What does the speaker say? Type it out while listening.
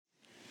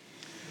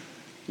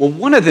Well,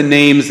 one of the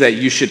names that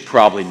you should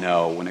probably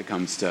know when it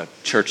comes to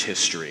church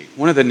history,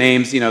 one of the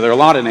names, there are a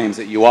lot of names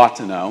that you ought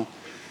to know.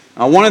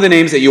 One of the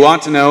names that you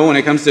ought to know when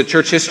it comes to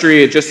church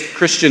history and just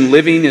Christian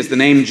living is the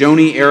name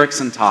Joni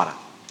Eareckson Tada.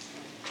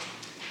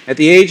 At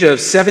the age of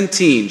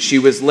 17, she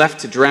was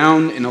left to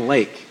drown in a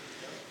lake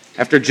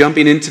after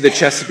jumping into the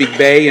Chesapeake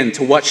Bay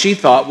into what she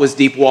thought was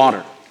deep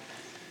water.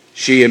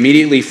 She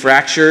immediately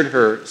fractured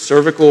her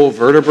cervical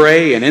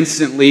vertebrae and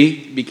instantly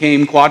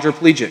became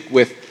quadriplegic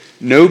with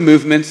no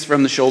movements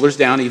from the shoulders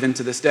down even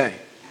to this day.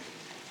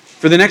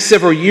 For the next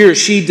several years,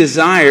 she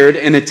desired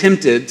and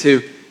attempted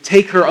to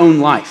take her own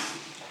life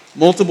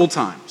multiple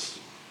times.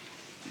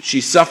 She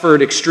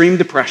suffered extreme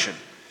depression,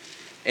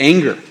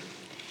 anger,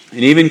 and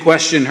even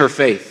questioned her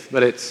faith.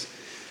 But it's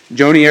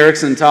Joni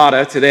Eareckson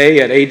Tada today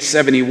at age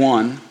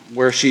 71,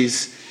 where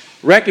she's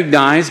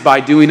recognized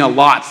by doing a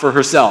lot for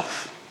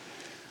herself.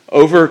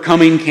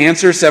 Overcoming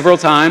cancer several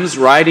times,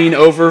 writing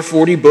over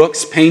 40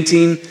 books,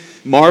 painting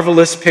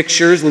marvelous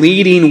pictures,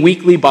 leading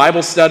weekly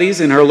Bible studies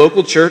in her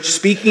local church,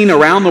 speaking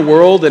around the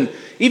world, and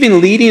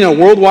even leading a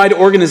worldwide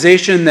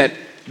organization that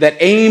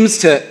aims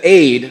to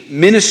aid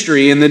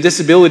ministry in the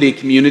disability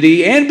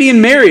community, and being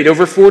married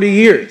over 40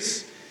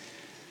 years.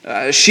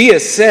 She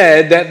has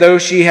said that though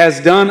she has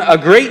done a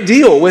great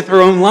deal with her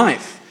own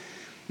life,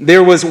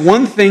 there was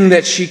one thing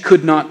that she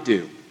could not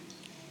do.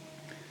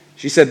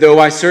 She said, "Though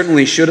I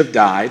certainly should have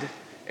died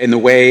in the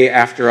way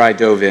after I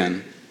dove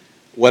in,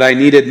 what I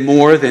needed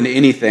more than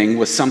anything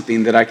was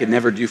something that I could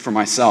never do for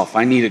myself.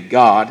 I needed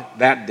God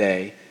that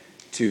day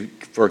to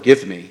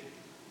forgive me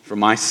for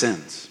my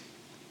sins."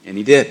 And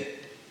He did.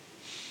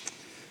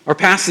 Our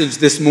passage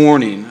this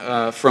morning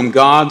from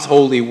God's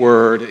holy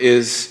word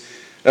is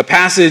a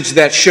passage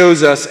that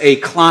shows us a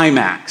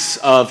climax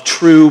of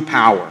true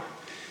power.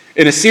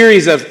 In a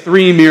series of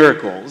 3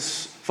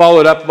 miracles,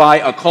 followed up by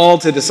a call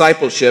to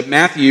discipleship,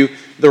 Matthew,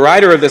 the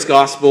writer of this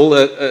gospel,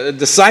 a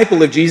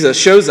disciple of Jesus,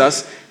 shows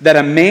us that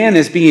a man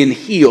is being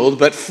healed,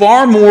 but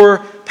far more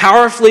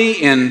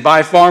powerfully and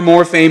by far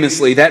more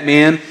famously, that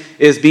man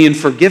is being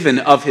forgiven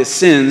of his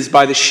sins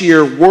by the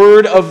sheer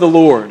word of the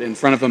Lord in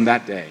front of him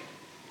that day.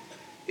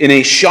 In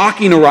a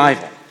shocking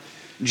arrival,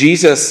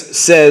 Jesus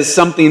says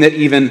something that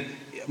even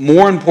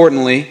more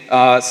importantly,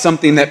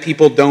 something that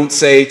people don't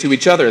say to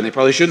each other, and they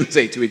probably shouldn't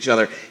say to each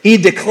other. He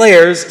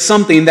declares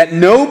something that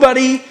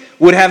nobody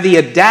would have the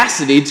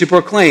audacity to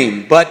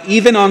proclaim. But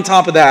even on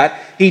top of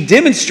that, he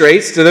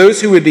demonstrates to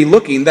those who would be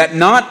looking that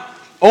not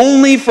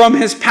only from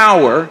his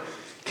power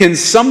can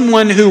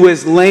someone who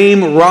is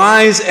lame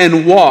rise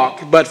and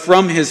walk, but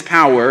from his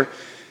power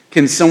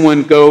can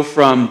someone go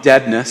from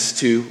deadness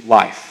to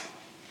life.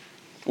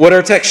 What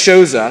our text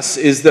shows us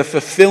is the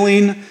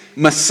fulfilling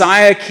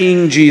Messiah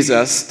King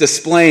Jesus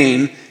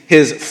displaying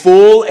his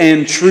full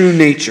and true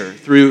nature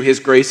through his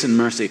grace and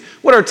mercy.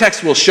 What our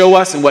text will show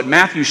us and what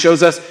Matthew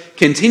shows us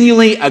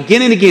continually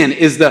again and again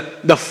is the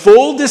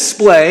full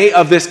display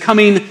of this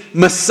coming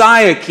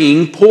Messiah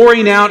King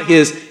pouring out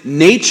his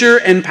nature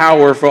and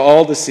power for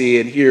all to see.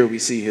 And here we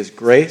see his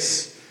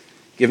grace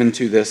given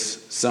to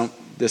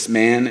this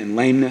man in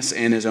lameness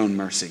and his own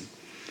mercy.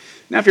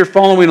 Now, if you're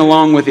following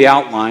along with the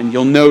outline,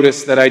 you'll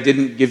notice that I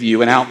didn't give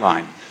you an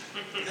outline.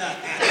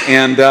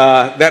 And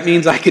that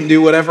means I can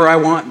do whatever I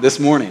want this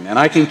morning. And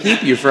I can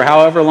keep you for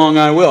however long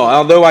I will.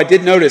 Although I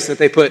did notice that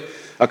they put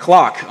a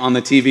clock on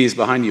the TVs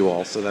behind you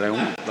all so that I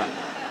won't. But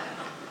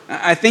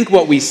I think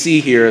what we see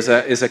here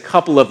is a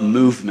couple of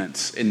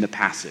movements in the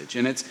passage.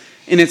 And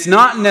it's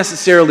not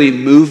necessarily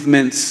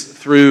movements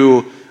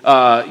through,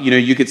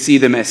 you could see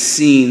them as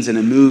scenes in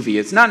a movie.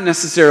 It's not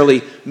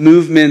necessarily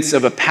movements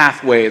of a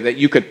pathway that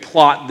you could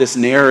plot this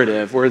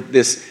narrative or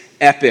this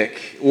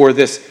epic or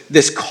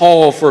this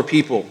call for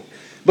people.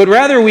 But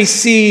rather we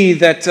see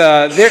that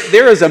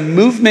there is a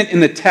movement in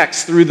the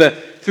text through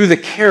the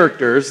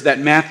characters that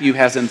Matthew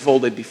has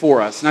unfolded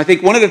before us. And I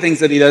think one of the things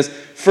that he does,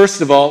 first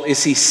of all,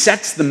 is he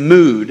sets the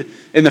mood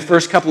in the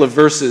first couple of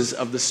verses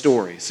of the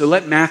story. So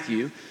let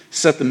Matthew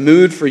set the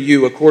mood for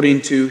you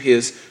according to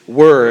his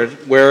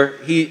word, where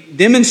he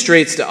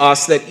demonstrates to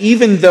us that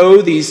even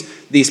though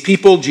these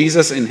people,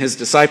 Jesus and his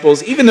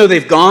disciples, even though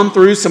they've gone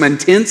through some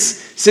intense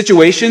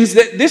situations,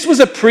 that this was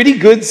a pretty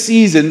good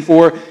season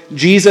for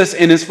Jesus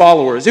and his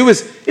followers. It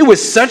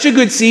was such a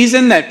good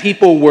season that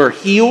people were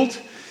healed.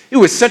 It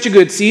was such a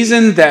good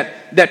season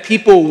that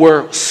people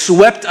were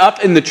swept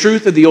up in the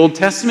truth of the Old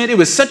Testament. It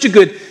was such a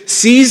good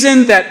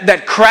season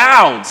that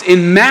crowds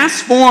in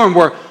mass form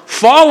were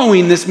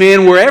following this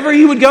man wherever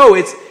he would go.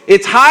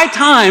 It's high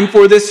time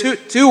for this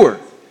tour.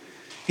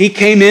 He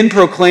came in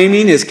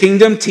proclaiming his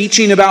kingdom,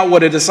 teaching about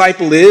what a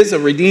disciple is, a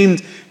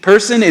redeemed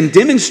person, and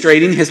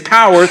demonstrating his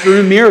power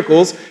through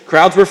miracles.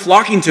 Crowds were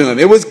flocking to him.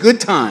 It was good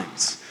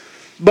times.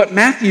 But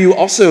Matthew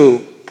also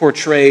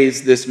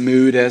portrays this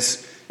mood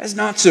as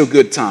not so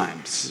good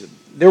times.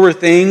 There were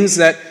things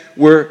that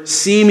were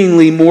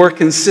seemingly more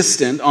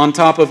consistent on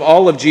top of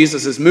all of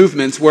Jesus'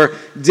 movements, where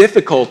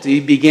difficulty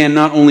began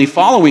not only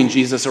following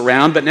Jesus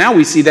around, but now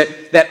we see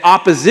that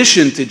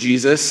opposition to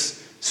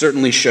Jesus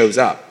certainly shows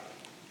up.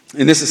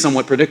 And this is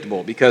somewhat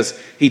predictable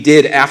because he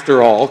did,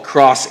 after all,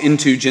 cross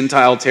into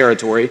Gentile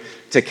territory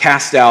to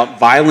cast out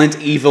violent,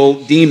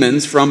 evil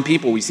demons from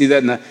people. We see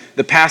that in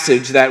the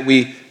passage that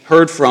we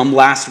heard from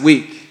last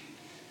week.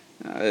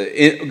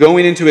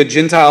 Going into a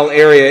Gentile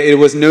area, it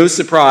was no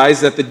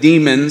surprise that the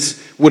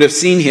demons would have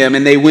seen him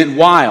and they went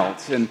wild.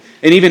 And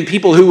even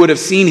people who would have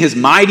seen his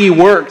mighty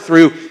work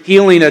through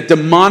healing a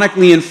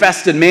demonically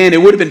infested man,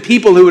 it would have been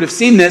people who would have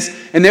seen this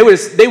and they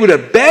would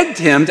have begged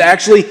him to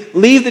actually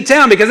leave the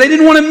town because they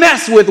didn't want to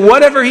mess with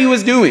whatever he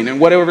was doing and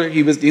whatever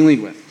he was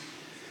dealing with.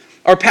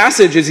 Our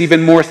passage is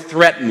even more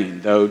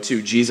threatening, though,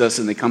 to Jesus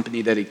and the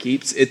company that he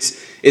keeps.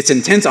 It's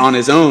intense on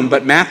his own,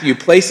 but Matthew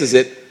places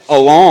it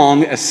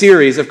along a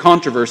series of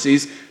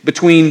controversies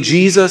between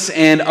Jesus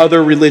and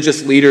other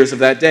religious leaders of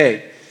that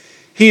day.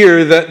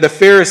 Here, the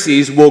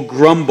Pharisees will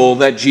grumble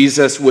that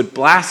Jesus would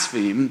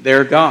blaspheme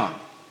their God.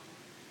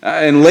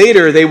 And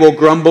later, they will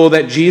grumble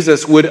that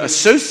Jesus would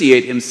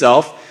associate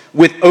himself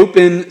with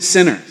open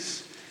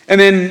sinners. And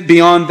then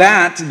beyond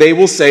that, they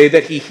will say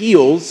that he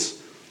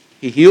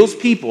heals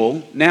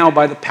people now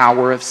by the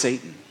power of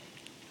Satan.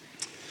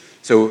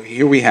 So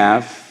here we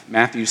have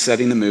Matthew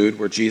setting the mood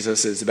where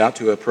Jesus is about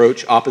to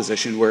approach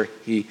opposition where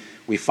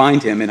we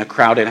find him in a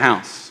crowded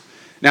house.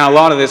 Now, a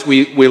lot of this,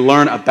 we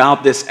learn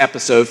about this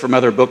episode from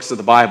other books of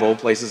the Bible,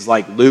 places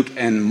like Luke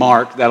and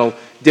Mark, that'll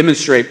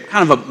demonstrate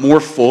kind of a more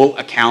full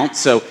account.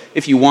 So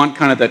if you want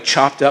kind of the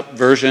chopped up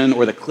version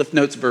or the Cliff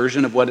Notes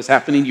version of what is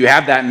happening, you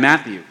have that in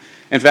Matthew.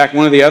 In fact,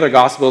 one of the other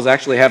Gospels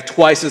actually have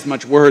twice as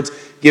much words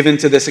given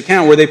to this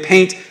account where they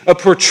paint a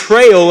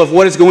portrayal of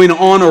what is going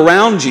on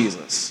around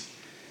Jesus.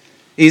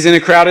 He's in a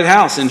crowded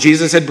house, and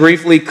Jesus had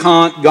briefly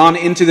gone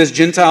into this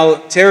Gentile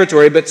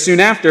territory, but soon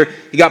after,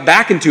 he got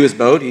back into his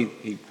boat.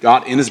 He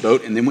got in his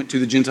boat and then went to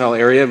the Gentile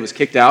area and was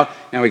kicked out.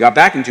 Now he got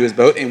back into his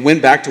boat and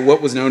went back to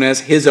what was known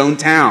as his own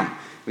town.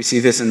 We see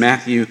this in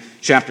Matthew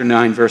chapter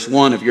 9, verse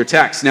 1 of your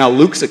text. Now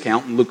Luke's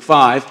account in Luke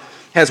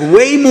 5 has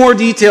way more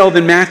detail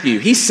than Matthew.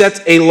 He sets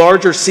a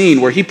larger scene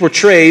where he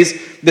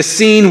portrays the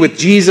scene with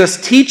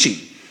Jesus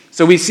teaching.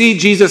 So we see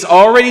Jesus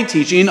already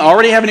teaching,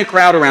 already having a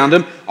crowd around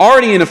him,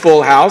 already in a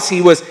full house. He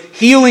was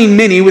healing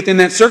many within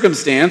that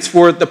circumstance,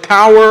 for the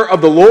power of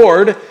the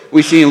Lord,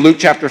 we see in Luke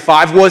chapter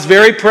 5, was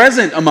very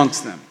present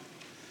amongst them.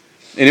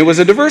 And it was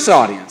a diverse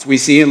audience. We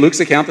see in Luke's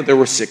account that there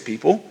were sick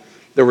people,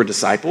 there were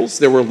disciples,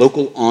 there were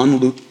local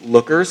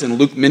onlookers, and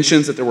Luke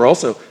mentions that there were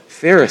also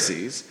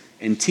Pharisees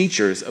and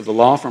teachers of the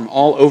law from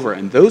all over,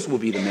 and those will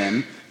be the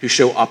men who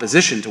show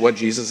opposition to what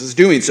Jesus is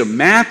doing. So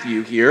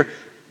Matthew here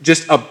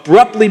just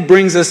abruptly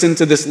brings us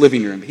into this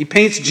living room. He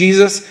paints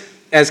Jesus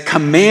as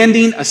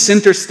commanding a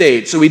center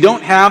stage. So we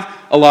don't have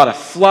a lot of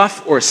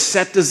fluff or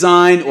set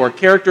design or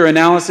character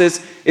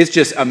analysis. It's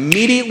just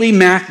immediately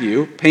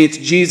Matthew paints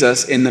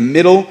Jesus in the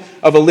middle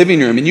of a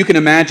living room. And you can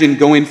imagine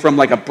going from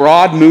like a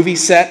broad movie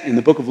set in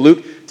the book of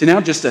Luke to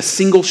now just a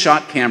single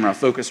shot camera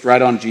focused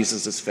right on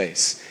Jesus'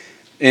 face.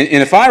 And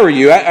if I were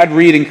you, I'd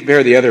read and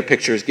compare the other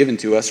pictures given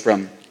to us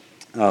from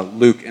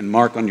Luke and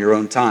Mark on your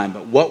own time.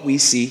 But what we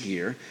see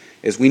here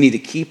is we need to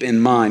keep in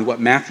mind what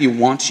Matthew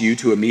wants you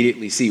to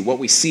immediately see. What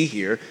we see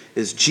here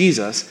is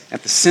Jesus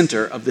at the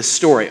center of this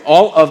story.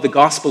 All of the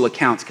gospel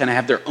accounts kind of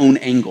have their own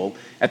angle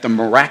at the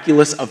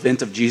miraculous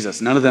event of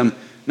Jesus. None of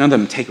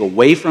them take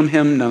away from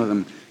him. None of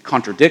them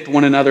contradict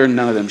one another.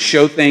 None of them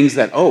show things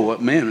that, oh,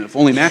 man, if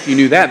only Matthew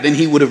knew that, then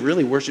he would have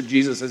really worshiped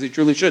Jesus as he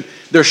truly should.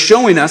 They're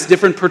showing us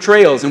different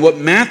portrayals. And what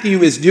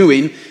Matthew is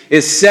doing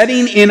is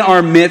setting in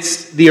our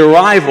midst the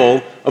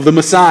arrival of the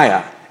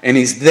Messiah. And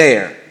he's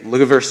there.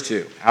 Look at verse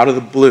 2. Out of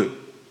the blue,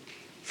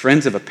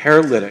 friends of a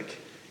paralytic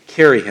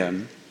carry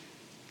him.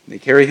 They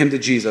carry him to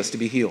Jesus to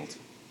be healed.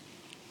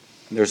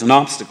 There's an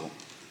obstacle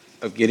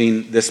of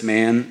getting this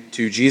man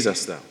to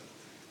Jesus, though.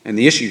 And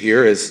the issue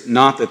here is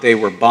not that they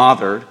were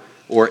bothered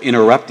or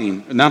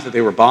interrupting, not that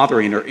they were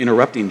bothering or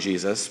interrupting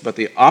Jesus, but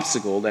the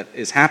obstacle that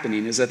is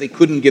happening is that they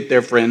couldn't get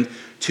their friend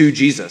to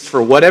Jesus.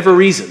 For whatever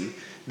reason,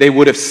 they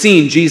would have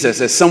seen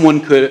Jesus as someone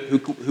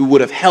who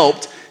would have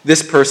helped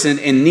this person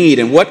in need.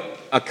 And what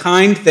a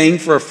kind thing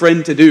for a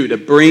friend to do, to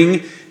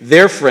bring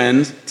their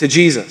friend to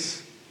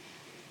Jesus.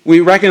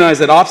 We recognize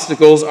that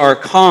obstacles are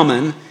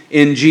common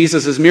in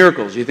Jesus'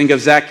 miracles. You think of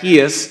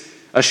Zacchaeus,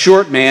 a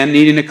short man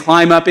needing to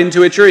climb up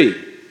into a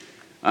tree.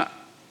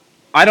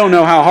 I don't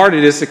know how hard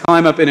it is to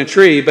climb up in a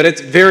tree, but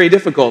it's very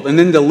difficult. And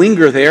then to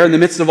linger there in the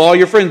midst of all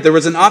your friends, there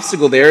was an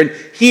obstacle there. And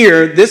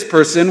here, this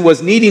person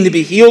was needing to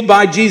be healed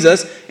by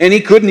Jesus, and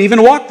he couldn't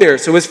even walk there.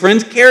 So his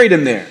friends carried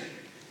him there.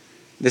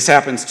 This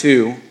happens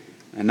too,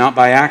 and not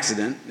by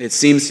accident. It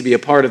seems to be a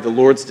part of the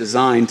Lord's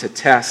design to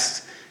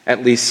test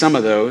at least some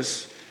of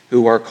those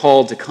who are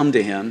called to come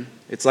to him.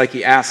 It's like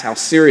he asks, how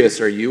serious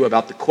are you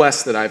about the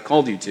quest that I've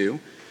called you to?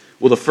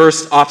 Will the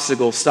first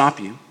obstacle stop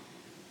you?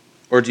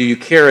 Or do you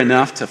care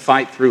enough to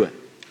fight through it?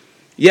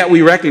 Yet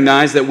we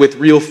recognize that with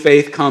real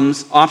faith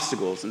comes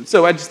obstacles. And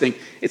so I just think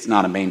it's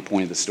not a main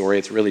point of the story.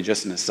 It's really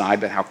just an aside,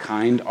 but how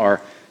kind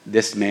are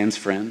this man's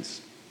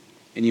friends?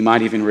 And you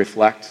might even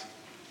reflect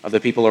of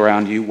the people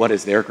around you, what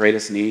is their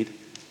greatest need?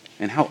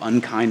 And how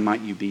unkind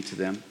might you be to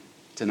them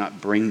to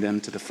not bring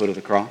them to the foot of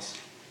the cross?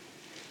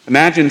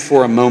 Imagine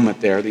for a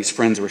moment there, these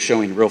friends were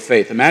showing real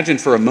faith. Imagine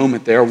for a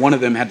moment there, one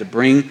of them had to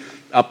bring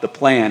up the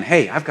plan.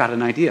 Hey, I've got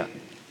an idea.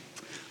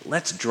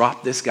 Let's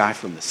drop this guy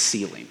from the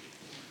ceiling.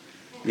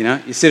 You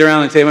know, you sit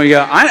around the table and you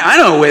go, I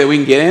know a way that we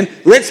can get in.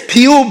 Let's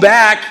peel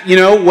back,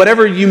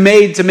 whatever you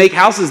made to make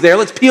houses there.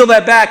 Let's peel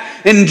that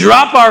back and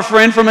drop our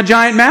friend from a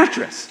giant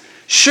mattress.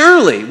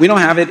 Surely, we don't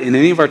have it in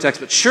any of our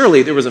texts, but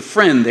surely there was a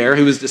friend there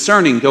who was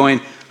discerning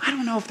going, I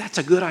don't know if that's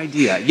a good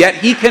idea. Yet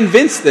he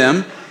convinced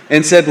them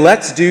and said,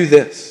 let's do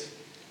this.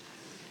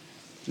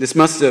 This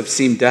must have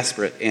seemed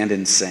desperate and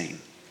insane.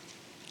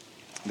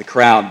 The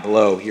crowd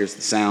below hears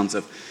the sounds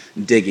of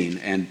digging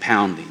and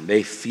pounding.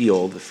 They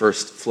feel the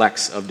first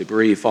flecks of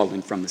debris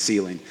falling from the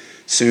ceiling.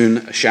 Soon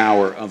a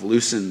shower of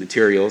loosened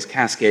materials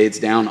cascades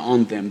down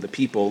on them. The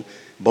people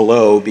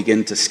below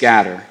begin to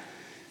scatter,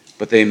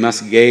 but they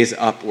must gaze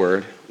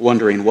upward,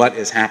 wondering what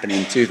is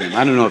happening to them.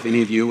 I don't know if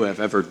any of you have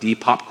ever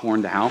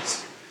de-popcorned a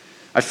house.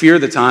 I fear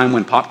the time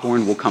when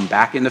popcorn will come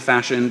back into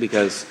fashion,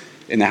 because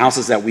in the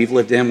houses that we've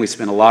lived in, we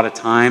spent a lot of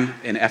time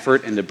and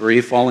effort and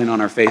debris falling on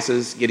our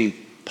faces, getting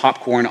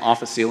popcorn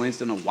off of ceilings.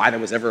 Don't know why that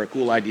was ever a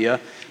cool idea.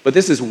 But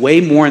this is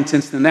way more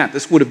intense than that.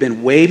 This would have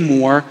been way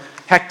more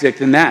hectic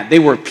than that. They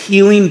were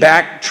peeling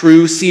back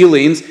true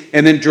ceilings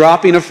and then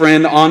dropping a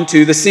friend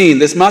onto the scene.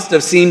 This must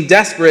have seemed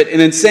desperate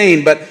and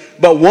insane, but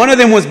one of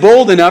them was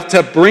bold enough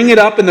to bring it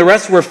up, and the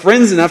rest were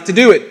friends enough to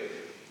do it.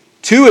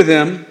 Two of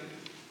them,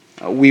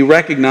 we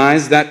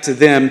recognize that to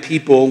them,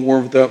 people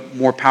were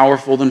more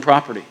powerful than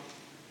property.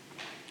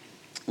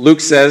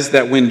 Luke says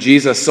that when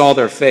Jesus saw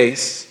their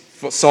faith,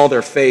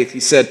 he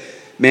said,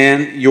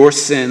 man, your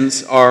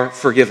sins are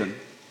forgiven.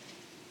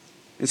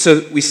 And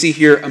so we see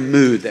here a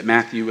mood that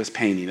Matthew was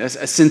painting, a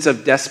sense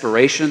of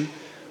desperation,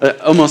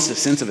 almost a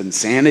sense of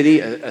insanity,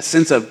 a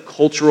sense of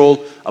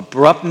cultural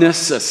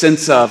abruptness, a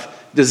sense of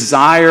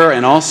desire,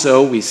 and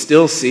also we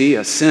still see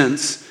a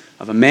sense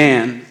of a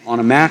man on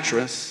a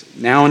mattress,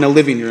 now in a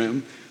living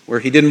room where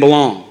he didn't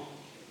belong.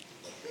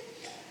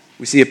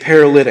 We see a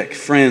paralytic,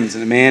 friends,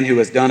 and a man who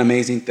has done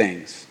amazing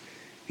things.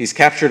 He's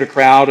captured a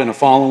crowd and a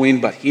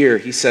following, but here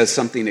he says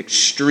something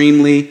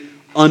extremely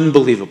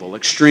unbelievable,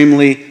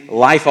 extremely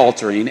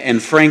life-altering,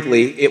 and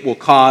frankly, it will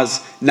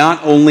cause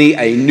not only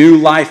a new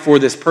life for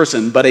this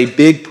person, but a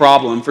big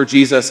problem for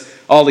Jesus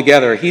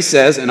altogether. He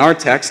says in our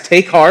text,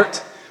 take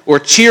heart, or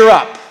cheer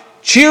up,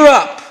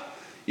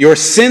 your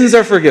sins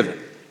are forgiven.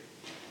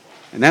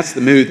 And that's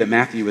the mood that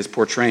Matthew is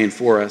portraying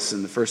for us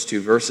in the first two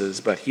verses.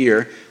 But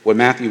here, what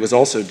Matthew was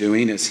also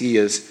doing is he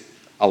is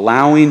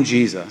allowing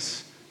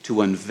Jesus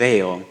to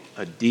unveil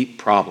a deep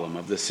problem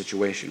of this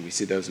situation. We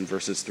see those in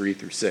verses 3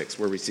 through 6,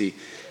 where we see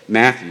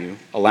Matthew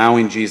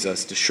allowing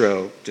Jesus to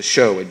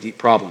show a deep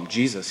problem.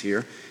 Jesus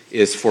here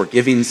is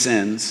forgiving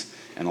sins,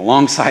 and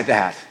alongside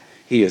that,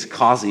 he is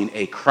causing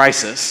a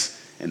crisis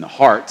in the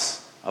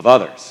hearts of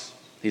others.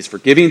 He's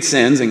forgiving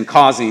sins and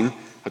causing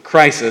a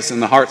crisis in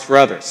the hearts for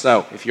others.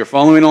 So, if you're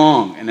following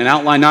along and an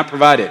outline not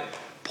provided,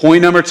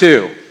 point number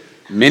 2,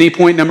 mini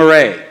point number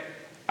A.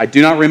 I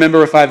do not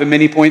remember if I have a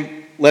mini point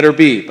letter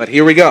B, but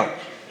here we go.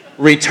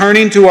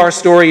 Returning to our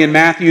story in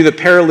Matthew, the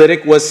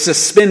paralytic was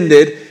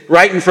suspended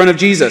right in front of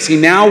Jesus. He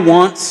now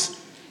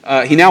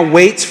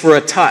waits for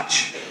a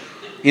touch.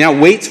 He now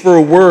waits for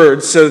a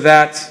word so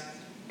that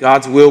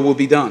God's will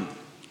be done.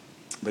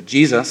 But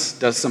Jesus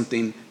does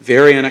something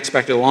very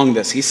unexpected along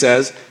this. He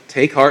says,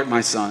 take heart,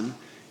 my son,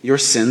 your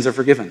sins are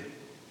forgiven.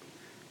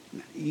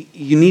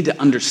 You need to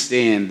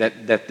understand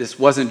that this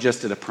wasn't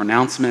just a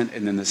pronouncement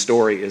and then the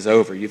story is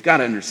over. You've got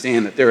to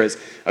understand that there is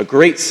a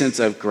great sense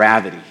of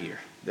gravity here,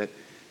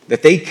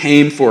 that they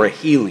came for a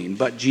healing,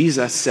 but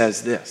Jesus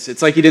says this.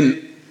 It's like he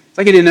didn't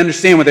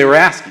understand what they were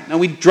asking. Now,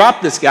 we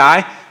dropped this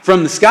guy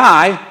from the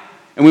sky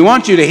and we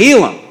want you to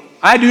heal him.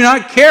 I do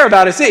not care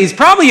about his sin. He's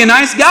probably a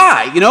nice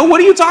guy. What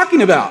are you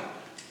talking about?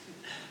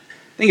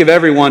 Think of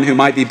everyone who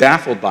might be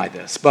baffled by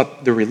this,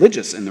 but the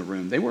religious in the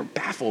room, they were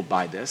baffled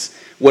by this.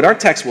 What our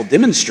text will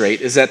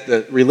demonstrate is that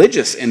the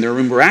religious in the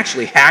room were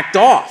actually hacked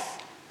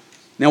off.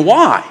 Now,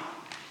 why?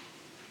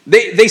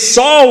 They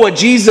saw what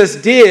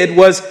Jesus did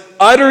was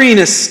uttering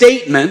a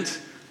statement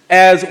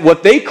as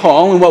what they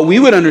call and what we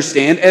would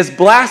understand as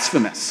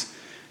blasphemous.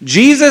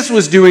 Jesus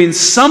was doing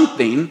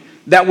something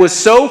that was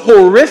so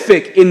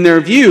horrific in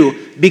their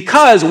view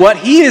because what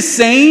he is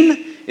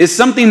saying is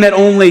something that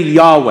only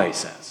Yahweh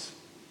says.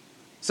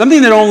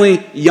 Something that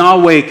only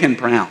Yahweh can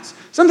pronounce.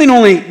 Something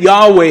only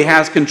Yahweh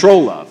has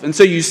control of. And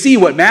so you see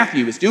what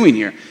Matthew is doing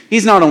here.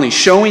 He's not only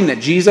showing that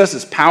Jesus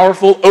is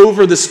powerful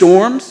over the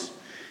storms.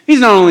 He's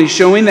not only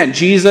showing that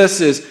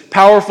Jesus is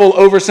powerful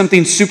over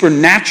something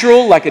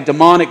supernatural like a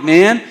demonic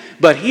man.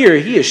 But here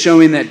he is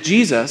showing that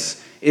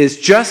Jesus is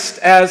just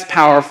as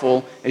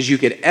powerful as you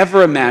could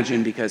ever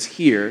imagine, because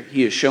here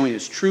he is showing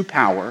his true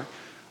power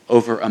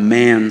over a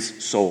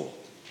man's soul.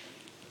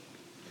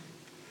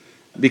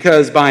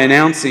 Because by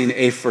announcing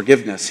a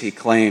forgiveness, he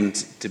claimed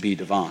to be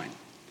divine.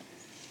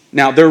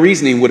 Now, their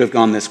reasoning would have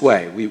gone this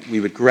way. We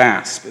would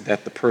grasp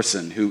that the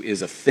person who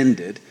is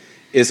offended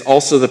is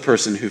also the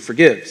person who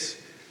forgives.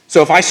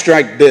 So if I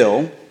strike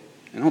Bill,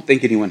 I don't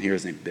think anyone here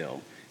is named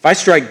Bill. If I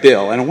strike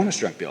Bill, I don't want to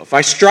strike Bill. If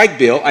I strike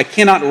Bill, I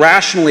cannot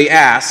rationally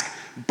ask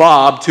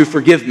Bob to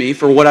forgive me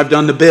for what I've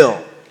done to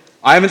Bill.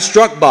 I haven't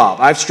struck Bob.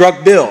 I've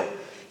struck Bill.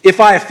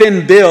 If I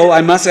offend Bill, I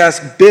must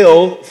ask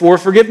Bill for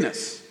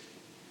forgiveness.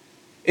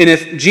 And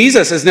if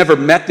Jesus has never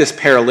met this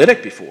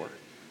paralytic before,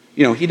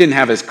 he didn't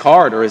have his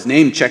card or his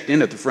name checked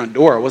in at the front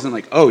door. It wasn't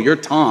like, oh, you're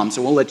Tom,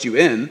 so we'll let you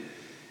in.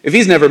 If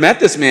he's never met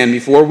this man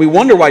before, we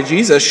wonder why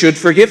Jesus should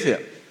forgive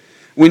him.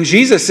 When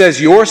Jesus says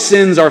your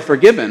sins are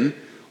forgiven,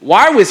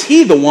 why was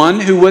he the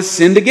one who was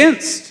sinned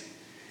against?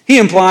 He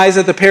implies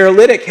that the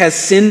paralytic has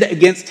sinned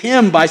against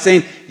him by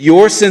saying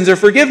your sins are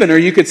forgiven. Or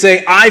you could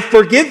say, I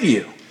forgive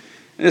you.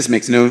 And this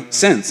makes no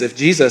sense. If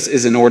Jesus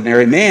is an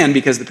ordinary man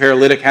because the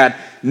paralytic had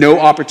no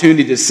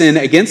opportunity to sin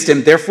against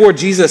him, therefore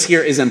Jesus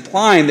here is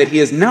implying that he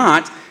is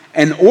not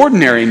an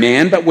ordinary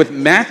man, but what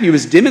Matthew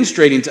is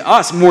demonstrating to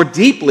us more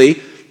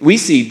deeply, we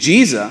see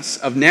Jesus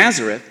of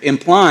Nazareth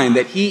implying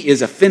that he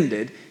is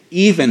offended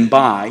even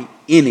by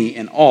any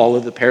and all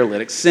of the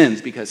paralytic's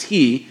sins because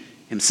he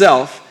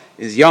himself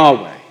is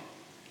Yahweh.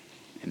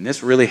 And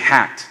this really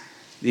hacked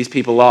these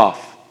people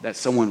off that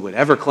someone would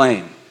ever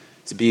claim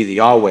to be the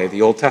Yahweh of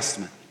the Old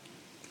Testament.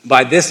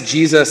 By this,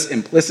 Jesus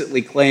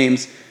implicitly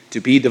claims to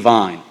be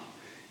divine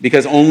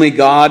because only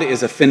God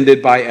is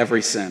offended by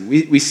every sin.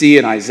 We see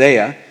in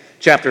Isaiah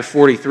chapter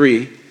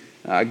 43,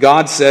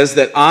 God says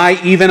that I,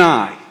 even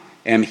I,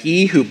 am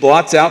he who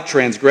blots out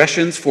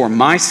transgressions for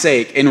my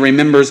sake and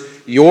remembers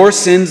your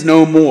sins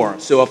no more.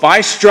 So if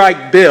I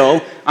strike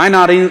Bill, I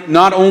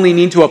not only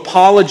need to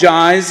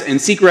apologize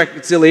and seek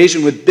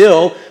reconciliation with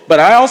Bill, but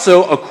I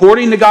also,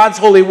 according to God's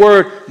holy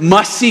word,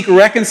 must seek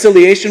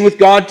reconciliation with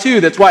God too.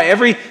 That's why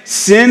every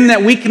sin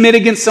that we commit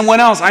against someone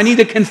else, I need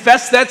to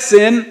confess that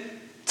sin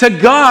to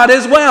God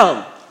as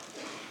well.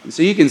 And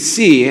so you can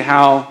see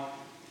how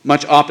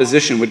much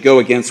opposition would go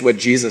against what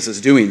Jesus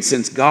is doing.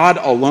 Since God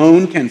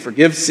alone can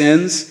forgive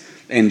sins,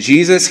 and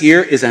Jesus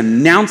here is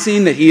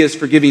announcing that he is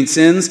forgiving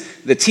sins,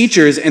 the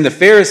teachers and the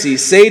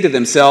Pharisees say to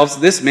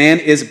themselves, this man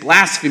is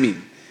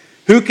blaspheming.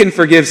 Who can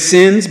forgive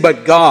sins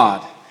but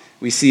God?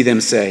 We see them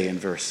say in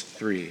verse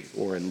 3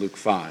 or in Luke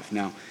 5.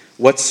 Now,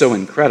 what's so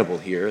incredible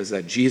here is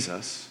that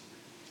Jesus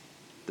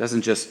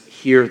doesn't just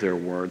hear their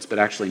words, but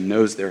actually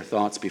knows their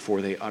thoughts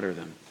before they utter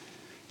them.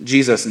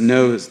 Jesus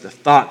knows the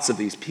thoughts of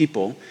these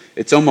people.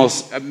 It's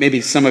almost,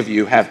 maybe some of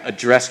you have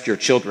addressed your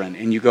children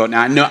and you go,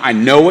 now I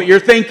know what you're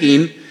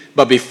thinking,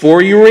 but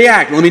before you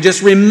react, let me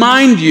just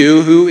remind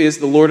you who is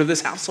the Lord of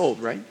this household,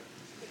 right?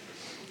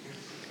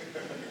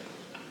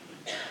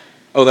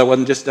 Oh, that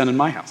wasn't just done in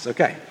my house.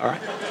 Okay, all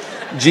right.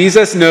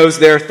 Jesus knows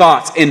their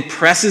thoughts and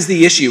presses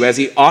the issue as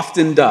he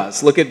often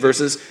does. Look at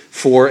verses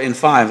 4 and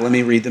 5. Let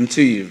me read them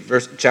to you.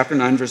 Chapter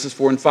 9, verses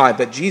 4 and 5.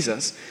 But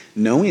Jesus,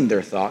 knowing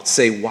their thoughts,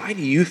 say, why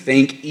do you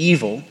think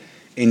evil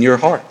in your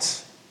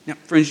hearts? Now,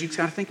 friends, you've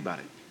got to think about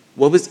it.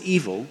 What was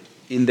evil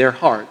in their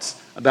hearts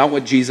about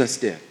what Jesus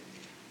did?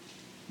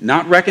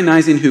 Not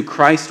recognizing who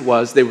Christ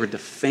was, they were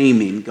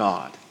defaming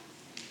God.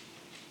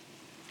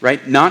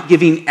 Right? Not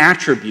giving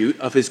attribute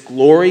of his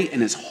glory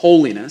and his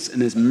holiness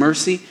and his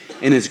mercy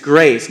and his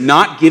grace.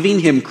 Not giving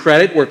him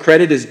credit where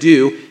credit is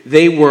due.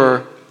 They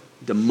were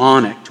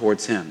demonic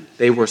towards him.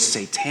 They were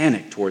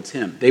satanic towards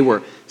him. They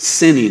were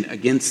sinning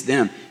against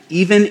them,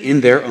 even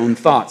in their own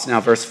thoughts. Now,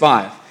 verse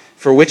 5.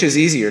 For which is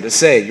easier to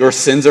say, your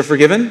sins are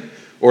forgiven,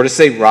 or to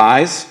say,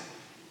 rise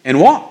and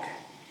walk?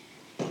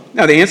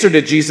 Now, the answer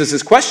to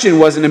Jesus' question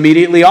wasn't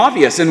immediately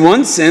obvious. In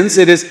one sense,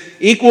 it is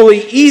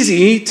equally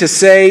easy to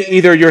say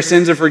either your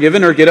sins are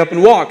forgiven or get up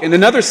and walk. In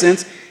another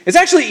sense, it's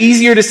actually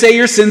easier to say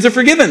your sins are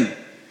forgiven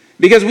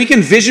because we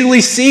can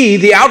visually see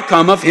the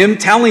outcome of him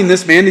telling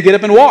this man to get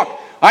up and walk.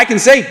 I can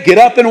say, get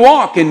up and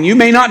walk, and you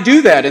may not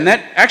do that. And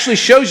that actually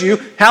shows you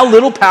how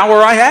little power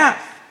I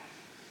have.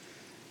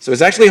 So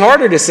it's actually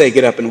harder to say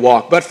get up and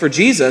walk. But for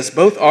Jesus,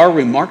 both are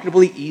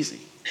remarkably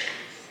easy.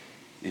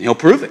 And he'll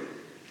prove it.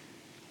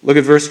 Look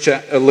at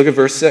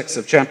verse 6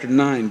 of chapter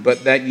 9.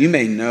 But that you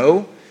may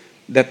know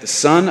that the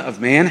Son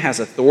of Man has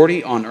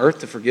authority on earth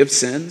to forgive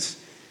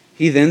sins,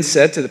 he then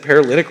said to the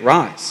paralytic,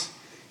 rise,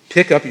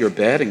 pick up your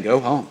bed and go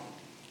home.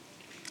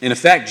 In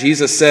effect,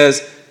 Jesus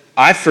says,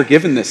 I've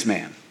forgiven this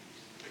man.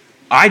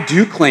 I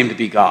do claim to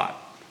be God.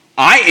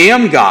 I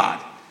am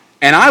God.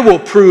 And I will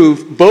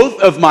prove both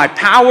of my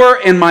power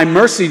and my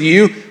mercy to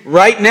you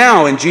right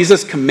now. And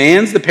Jesus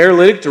commands the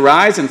paralytic to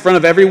rise in front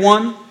of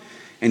everyone.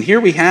 And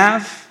here we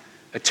have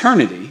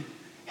eternity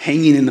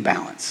hanging in the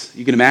balance.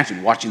 You can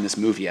imagine watching this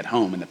movie at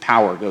home and the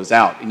power goes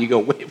out and you go,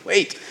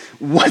 wait,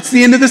 what's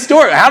the end of the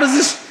story? How does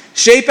this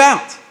shape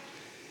out?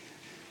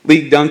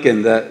 Lee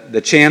Duncan,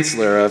 the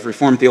chancellor of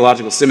Reformed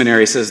Theological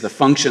Seminary, says the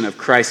function of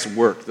Christ's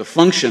work, the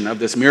function of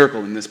this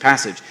miracle in this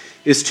passage,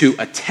 is to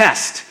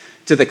attest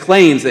to the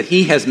claims that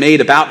he has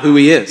made about who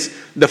he is.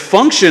 The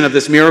function of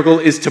this miracle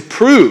is to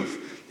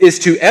prove, is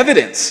to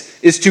evidence,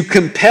 is to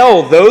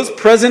compel those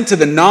present to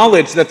the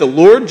knowledge that the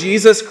Lord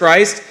Jesus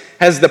Christ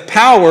has the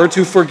power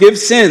to forgive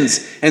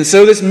sins. And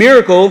so this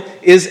miracle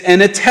is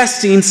an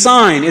attesting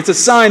sign. It's a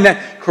sign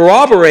that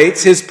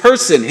corroborates his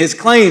person, his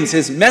claims,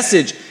 his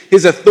message,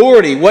 his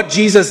authority. What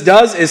Jesus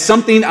does is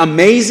something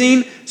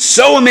amazing,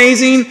 so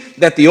amazing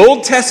that the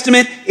Old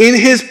Testament in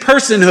his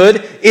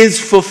personhood is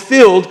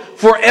fulfilled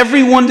for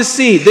everyone to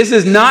see. This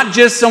is not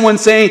just someone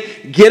saying,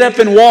 get up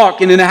and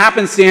walk, and in a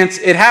happenstance,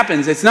 it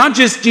happens. It's not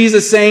just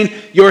Jesus saying,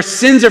 your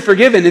sins are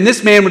forgiven, and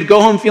this man would go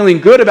home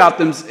feeling good about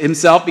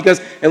himself because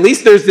at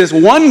least there's this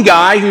one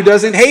guy who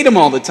doesn't hate him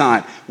all the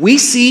time. We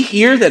see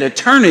here that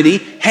eternity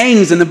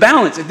hangs in the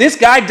balance. If this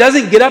guy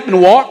doesn't get up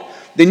and walk,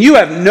 then you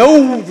have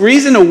no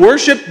reason to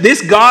worship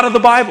this God of the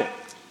Bible.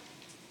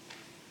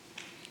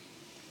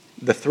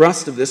 The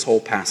thrust of this whole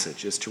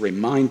passage is to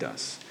remind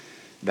us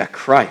that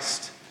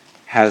Christ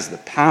has the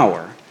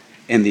power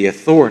and the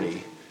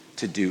authority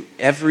to do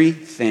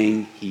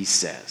everything he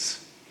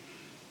says,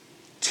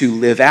 to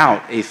live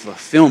out a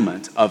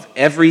fulfillment of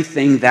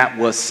everything that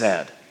was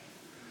said,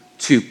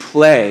 to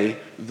play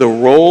the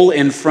role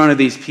in front of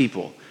these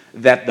people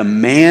that the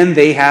man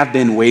they have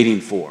been waiting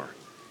for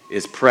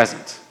is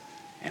present,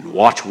 and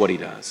watch what he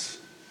does.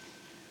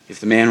 If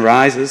the man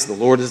rises, the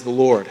Lord is the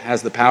Lord,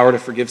 has the power to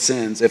forgive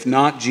sins. If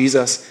not,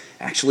 Jesus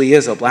actually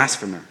is a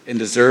blasphemer and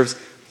deserves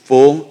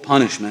full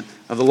punishment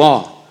of the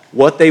law.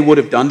 What they would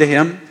have done to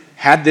him,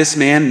 had this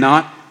man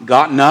not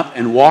gotten up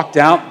and walked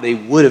out, they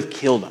would have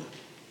killed him.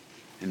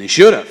 And they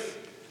should have.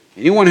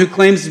 Anyone who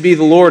claims to be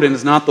the Lord and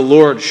is not the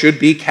Lord should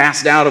be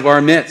cast out of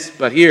our midst.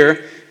 But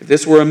here, if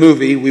this were a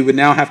movie, we would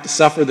now have to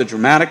suffer the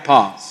dramatic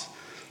pause,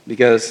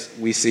 because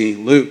we see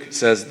Luke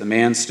says the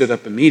man stood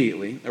up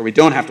immediately. Or we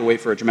don't have to wait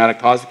for a dramatic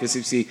pause, because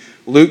you see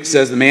Luke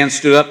says the man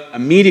stood up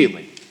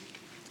immediately.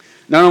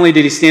 Not only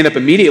did he stand up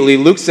immediately,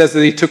 Luke says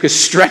that he took a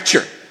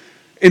stretcher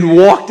and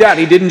walked out.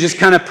 He didn't just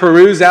kind of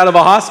peruse out of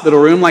a hospital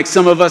room like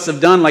some of us have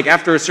done, like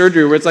after a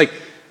surgery where it's like,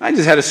 I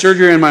just had a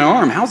surgery in my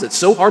arm. How's it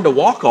so hard to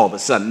walk all of a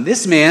sudden?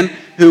 This man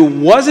who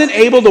wasn't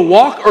able to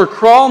walk or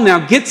crawl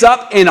now gets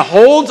up and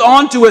holds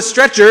onto a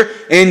stretcher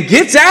and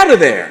gets out of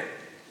there.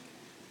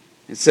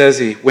 It says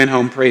he went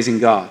home praising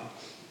God.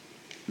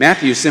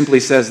 Matthew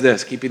simply says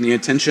this, keeping the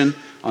attention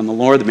on the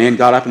Lord, the man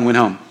got up and went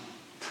home.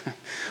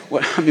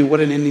 What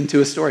an ending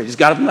to a story. He just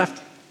got up and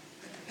left.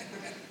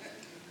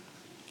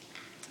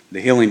 The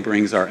healing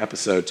brings our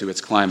episode to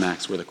its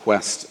climax, where the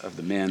quest of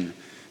the men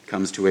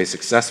comes to a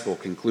successful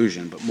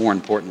conclusion, but more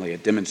importantly,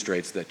 it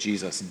demonstrates that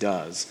Jesus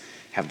does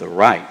have the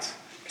right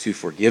to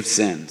forgive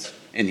sins,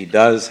 and he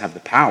does have the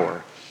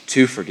power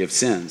to forgive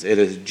sins. It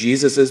is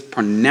Jesus'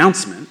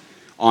 pronouncement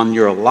on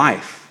your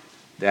life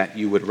that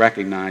you would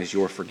recognize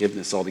your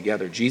forgiveness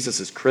altogether.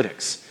 Jesus'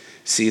 critics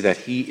see that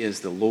he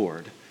is the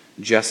Lord,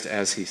 just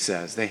as he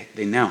says.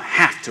 They now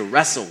have to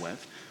wrestle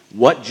with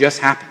what just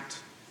happened.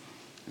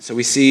 And so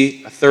we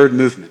see a third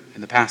movement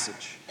in the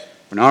passage,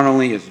 where not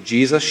only is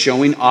Jesus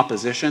showing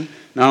opposition,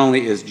 not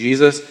only is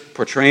Jesus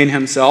portraying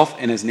himself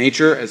and his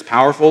nature as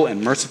powerful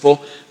and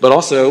merciful, but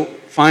also,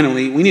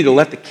 finally, we need to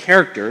let the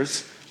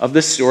characters of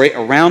this story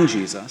around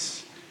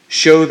Jesus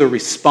show the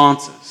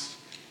responses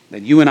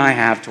that you and I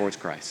have towards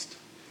Christ.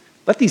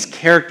 Let these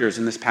characters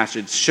in this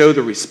passage show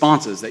the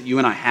responses that you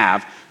and I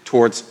have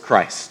towards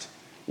Christ.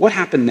 What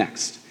happened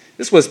next?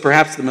 This was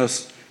perhaps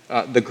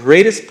the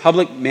greatest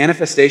public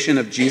manifestation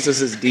of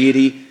Jesus'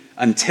 deity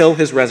until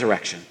his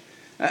resurrection.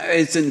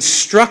 It's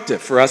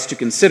instructive for us to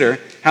consider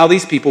how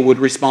these people would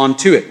respond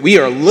to it. We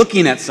are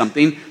looking at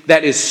something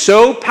that is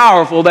so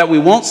powerful that we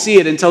won't see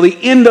it until the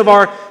end of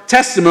our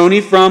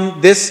testimony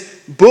from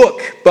this book.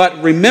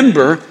 But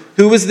remember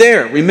who was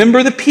there.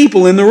 Remember the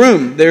people in the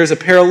room. There's a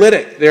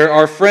paralytic. There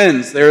are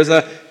friends. There's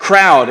a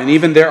crowd. And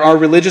even there are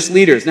religious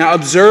leaders. Now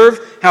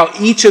observe how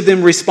each of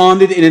them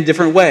responded in a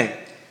different way.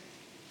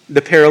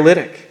 The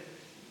paralytic.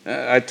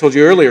 I told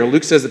you earlier,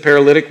 Luke says the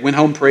paralytic went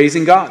home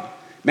praising God.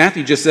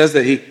 Matthew just says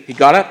that he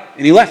got up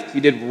and he left. He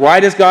did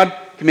right as God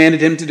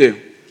commanded him to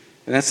do.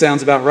 And that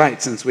sounds about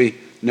right, since we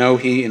know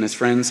he and his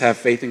friends have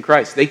faith in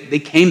Christ. They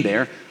came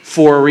there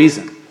for a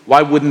reason.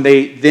 Why wouldn't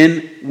they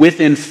then,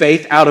 within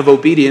faith, out of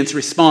obedience,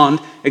 respond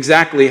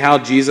exactly how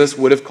Jesus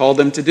would have called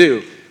them to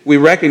do? We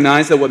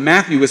recognize that what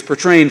Matthew is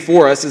portraying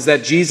for us is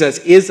that Jesus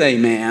is a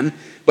man,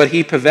 but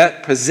he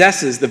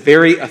possesses the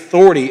very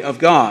authority of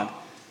God.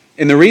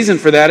 And the reason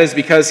for that is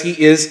because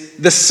he is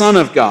the Son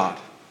of God,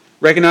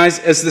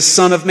 recognized as the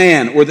Son of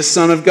Man, or the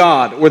Son of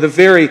God, or the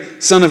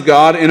very Son of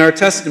God in our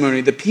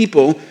testimony. The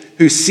people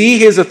who see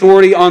his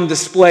authority on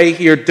display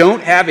here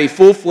don't have a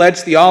full-fledged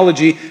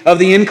theology of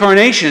the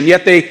incarnation,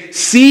 yet they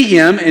see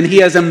him and he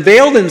has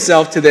unveiled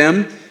himself to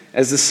them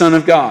as the Son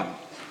of God.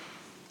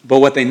 But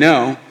what they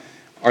know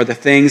are the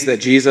things that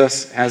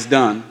Jesus has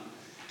done,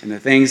 and the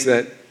things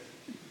that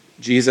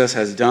Jesus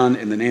has done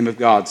in the name of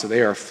God, so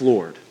they are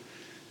floored.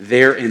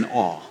 They're in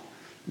awe.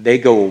 They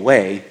go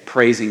away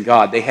praising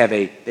God. They have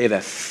a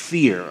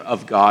fear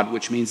of God,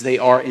 which means they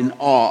are in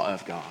awe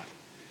of God.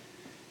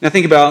 Now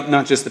think about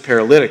not just the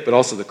paralytic, but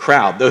also the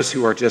crowd, those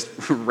who are just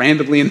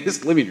randomly in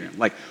this living room.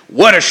 Like,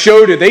 what a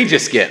show did they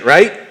just get,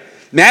 right?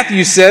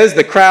 Matthew says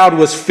the crowd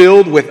was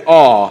filled with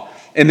awe.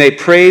 and they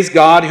praised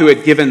God who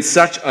had given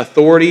such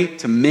authority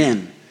to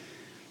men.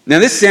 Now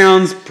this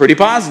sounds pretty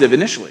positive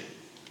initially,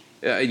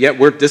 yet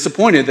we're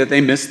disappointed that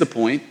they missed the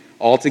point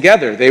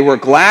altogether. They were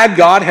glad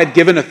God had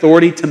given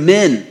authority to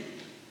men,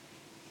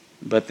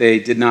 but they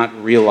did not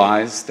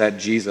realize that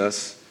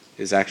Jesus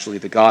is actually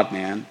the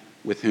God-man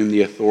with whom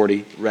the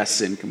authority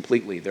rests in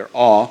completely. Their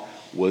awe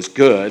was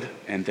good,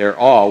 and their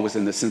awe was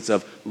in the sense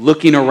of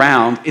looking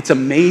around. It's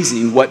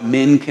amazing what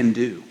men can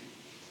do.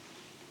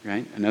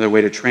 Right? Another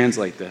way to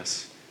translate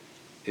this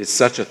is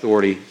such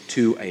authority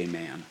to a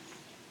man.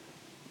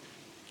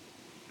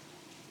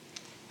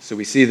 So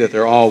we see that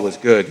their awe was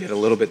good, yet a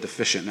little bit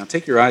deficient. Now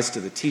take your eyes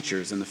to the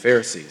teachers and the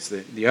Pharisees,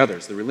 the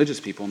others, the religious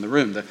people in the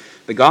room.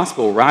 The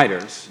gospel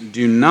writers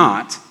do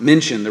not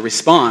mention the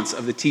response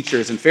of the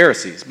teachers and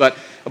Pharisees, but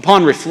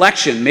upon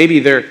reflection, maybe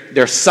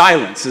their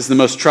silence is the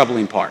most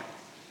troubling part.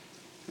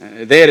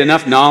 They had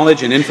enough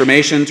knowledge and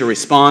information to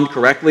respond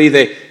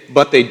correctly,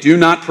 but they do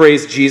not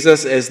praise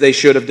Jesus as they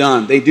should have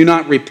done. They do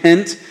not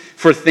repent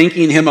for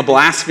thinking him a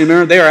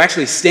blasphemer. They are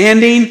actually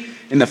standing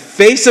in the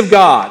face of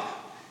God,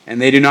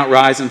 and they do not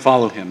rise and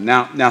follow him.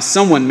 Now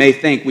someone may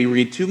think we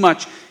read too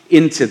much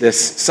into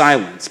this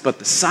silence, but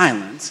the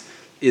silence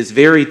is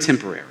very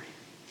temporary.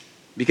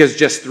 Because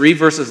just 3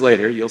 verses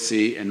later, you'll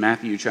see in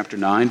Matthew chapter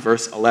 9,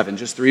 verse 11,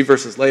 just 3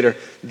 verses later,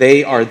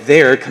 they are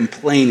there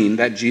complaining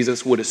that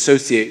Jesus would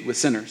associate with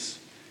sinners.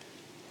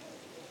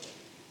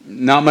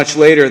 Not much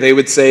later, they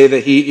would say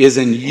that he is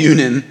in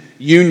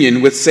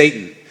union with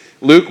Satan.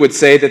 Luke would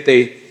say that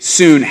they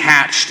soon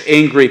hatched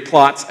angry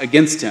plots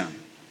against him.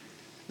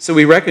 So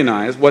we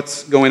recognize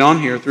what's going on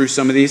here through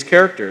some of these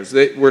characters.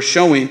 That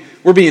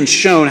we're being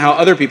shown how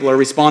other people are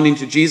responding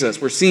to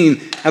Jesus. We're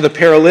seeing how the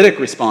paralytic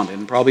responded,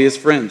 and probably his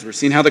friends. We're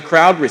seeing how the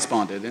crowd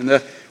responded, and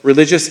the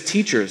religious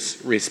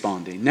teachers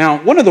responding.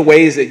 Now, one of the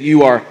ways that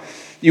you are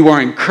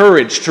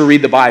encouraged to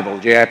read the Bible,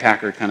 J.I.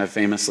 Packer kind of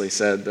famously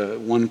said, the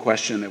one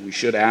question that we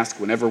should ask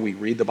whenever we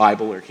read the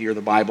Bible or hear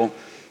the Bible,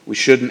 we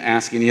shouldn't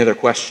ask any other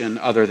question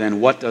other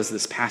than, what does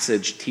this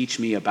passage teach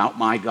me about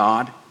my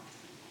God?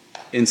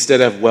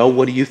 Instead of, well,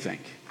 what do you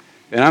think?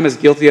 And I'm as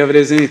guilty of it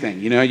as anything.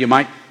 You know, you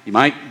might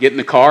get in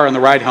the car on the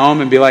ride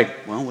home and be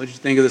like, well, what did you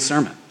think of the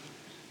sermon?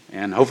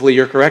 And hopefully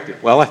you're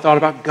corrected. Well, I thought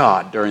about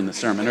God during the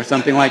sermon or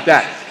something like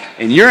that.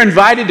 And you're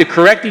invited to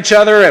correct each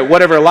other at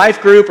whatever life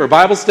group or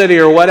Bible study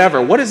or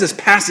whatever. What does this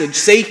passage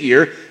say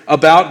here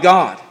about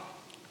God?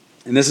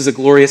 And this is a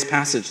glorious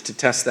passage to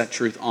test that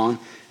truth on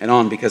and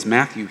on, because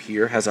Matthew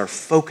here has our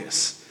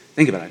focus.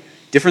 Think about it.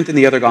 Different than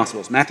the other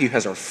Gospels, Matthew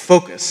has our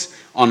focus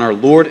on our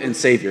Lord and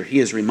Savior. He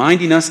is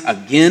reminding us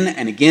again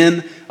and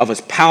again of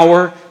his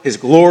power, his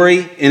glory,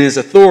 and his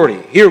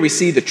authority. Here we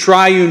see the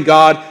triune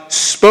God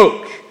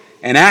spoke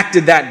and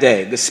acted that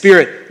day. The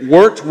Spirit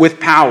worked with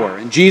power,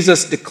 and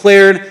Jesus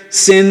declared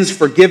sins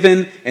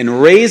forgiven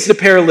and raised the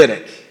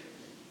paralytic.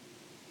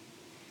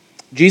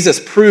 Jesus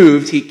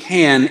proved he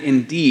can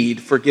indeed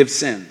forgive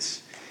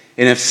sins.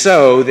 And if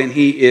so, then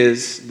he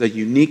is the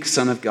unique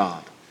Son of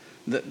God,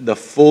 the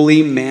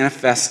fully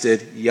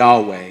manifested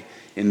Yahweh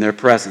in their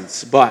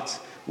presence. But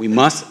we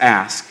must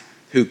ask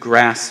who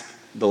grasped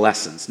the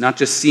lessons, not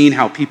just seeing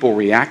how people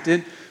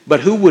reacted, but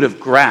who would have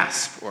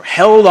grasped or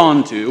held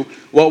on to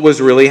what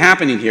was really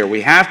happening here.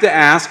 We have to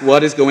ask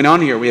what is going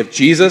on here. We have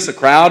Jesus, a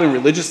crowd, and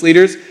religious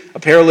leaders, a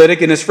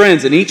paralytic, and his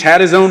friends, and each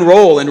had his own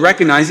role in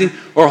recognizing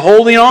or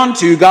holding on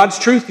to God's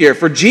truth here.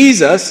 For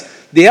Jesus,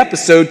 the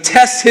episode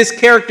tests his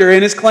character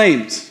and his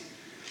claims.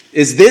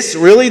 Is this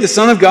really the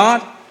Son of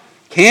God?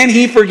 Can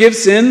he forgive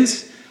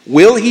sins?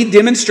 Will he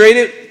demonstrate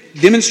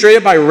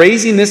it by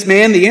raising this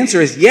man? The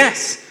answer is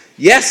yes.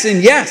 Yes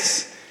and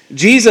yes.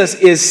 Jesus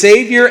is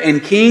Savior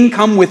and King,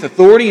 come with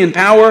authority and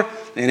power,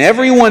 and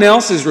everyone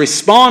else is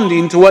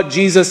responding to what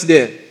Jesus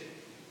did,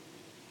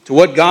 to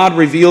what God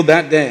revealed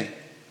that day.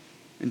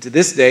 And to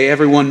this day,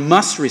 everyone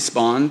must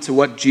respond to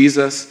what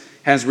Jesus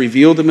has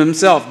revealed of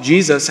himself.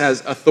 Jesus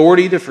has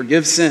authority to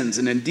forgive sins,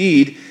 and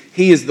indeed,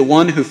 he is the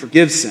one who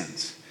forgives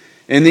sins.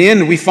 In the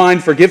end, we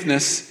find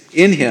forgiveness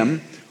in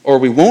him, or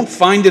we won't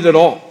find it at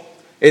all.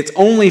 It's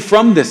only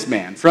from this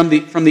man, from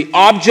the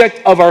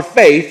object of our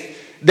faith,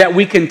 that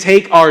we can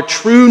take our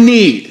true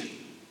need.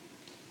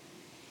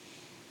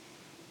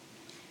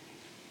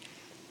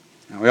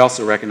 Now, we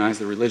also recognize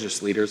the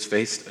religious leaders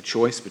faced a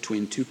choice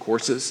between two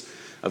courses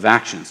of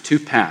actions, two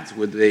paths.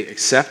 Would they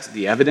accept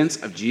the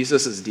evidence of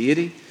Jesus'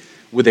 deity?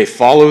 Would they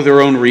follow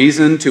their own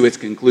reason to its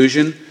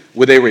conclusion?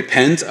 Would they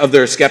repent of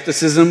their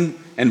skepticism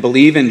and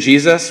believe in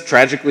Jesus?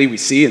 Tragically, we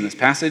see in this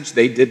passage,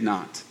 they did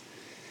not.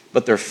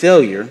 But their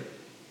failure,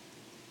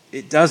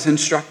 it does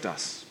instruct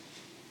us.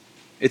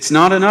 It's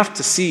not enough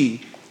to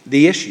see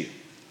the issue.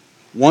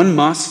 One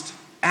must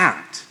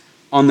act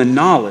on the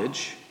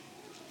knowledge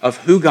of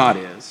who God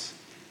is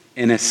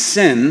and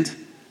ascend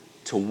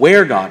to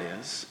where God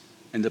is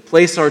and to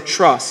place our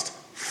trust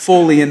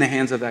fully in the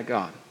hands of that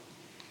God.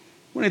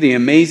 One of the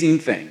amazing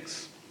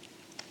things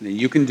that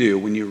you can do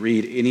when you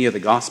read any of the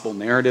gospel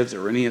narratives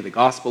or any of the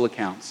gospel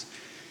accounts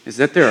is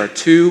that there are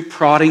two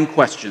prodding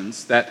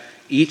questions that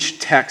each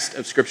text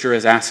of Scripture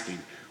is asking.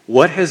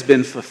 what has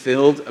been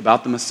fulfilled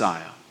about the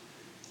Messiah,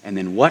 and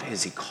then what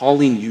is he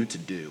calling you to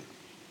do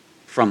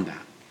from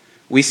that.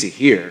 We see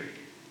here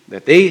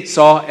that they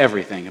saw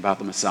everything about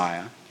the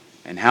Messiah,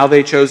 and how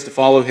they chose to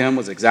follow him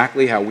was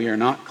exactly how we are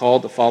not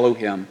called to follow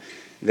him.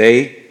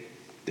 They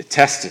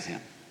detested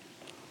him.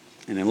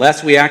 And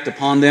unless we act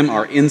upon them,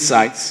 our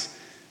insights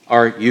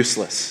are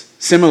useless.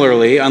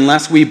 Similarly,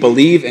 unless we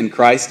believe in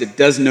Christ, it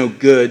does no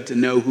good to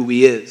know who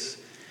he is.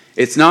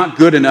 It's not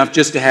good enough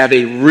just to have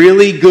a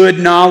really good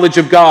knowledge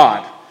of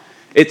God.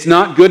 It's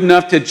not good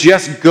enough to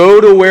just go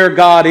to where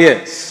God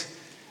is.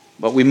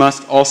 But we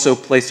must also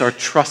place our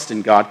trust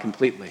in God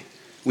completely.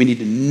 We need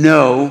to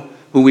know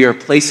who we are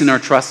placing our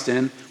trust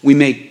in. We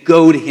may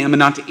go to him and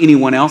not to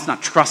anyone else,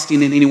 not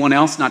trusting in anyone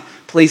else, not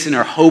placing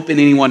our hope in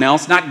anyone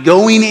else, not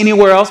going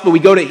anywhere else, but we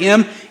go to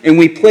him and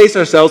we place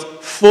ourselves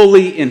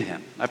fully in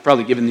him. I've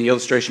probably given the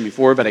illustration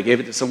before, but I gave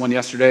it to someone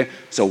yesterday.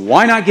 So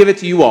why not give it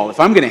to you all?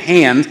 If I'm going to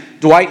hand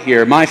Dwight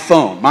here my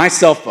phone, my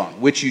cell phone,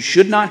 which you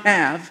should not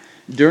have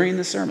during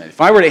the sermon. If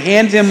I were to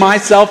hand him my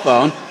cell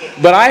phone,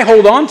 but I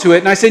hold on to it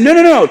and I say,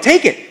 no,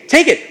 take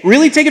it,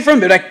 really take it from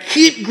me. But I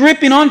keep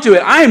gripping onto it.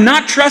 I am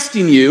not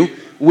trusting you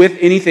with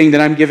anything that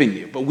I'm giving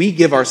you. But we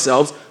give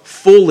ourselves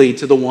fully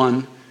to the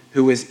one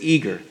who is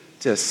eager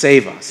to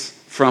save us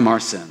from our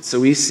sins. So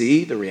we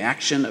see the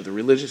reaction of the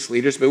religious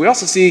leaders, but we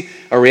also see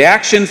a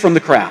reaction from the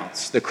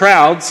crowds. The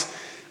crowds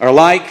are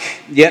like,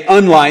 yet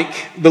unlike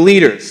the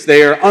leaders.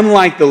 They are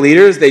unlike the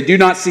leaders. They do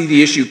not see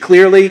the issue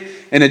clearly.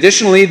 And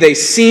additionally, they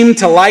seem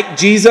to like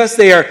Jesus.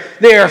 They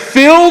are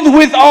filled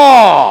with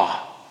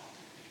awe.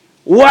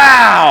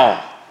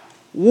 Wow!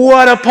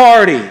 What a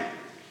party!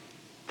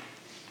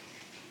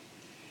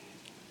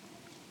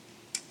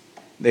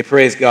 They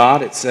praise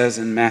God, it says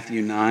in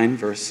Matthew 9,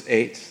 verse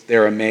 8.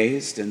 They're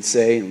amazed and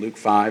say in Luke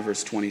 5,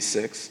 verse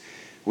 26,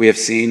 we have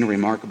seen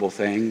remarkable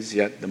things,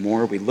 yet the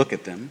more we look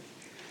at them,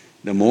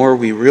 the more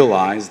we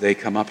realize they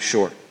come up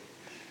short.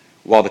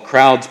 While the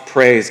crowds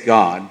praise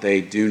God, they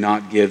do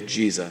not give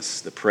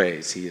Jesus the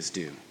praise he is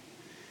due.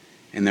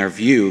 In their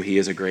view, he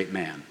is a great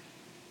man.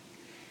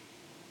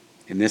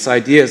 And this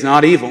idea is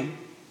not evil,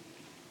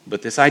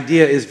 but this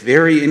idea is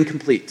very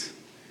incomplete.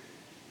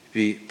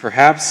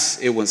 Perhaps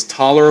it was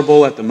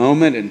tolerable at the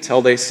moment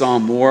until they saw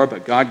more,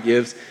 but God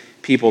gives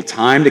people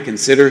time to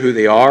consider who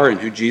they are and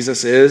who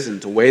Jesus is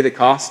and to weigh the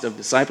cost of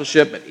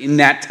discipleship. But in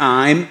that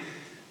time,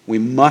 we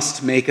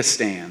must make a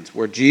stand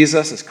where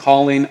Jesus is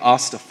calling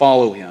us to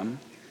follow him,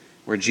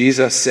 where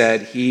Jesus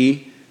said,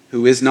 he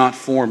who is not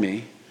for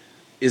me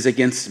is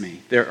against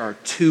me. There are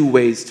two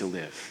ways to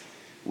live,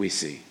 we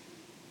see.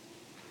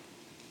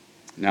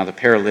 Now the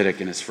paralytic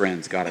and his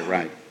friends got it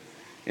right.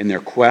 In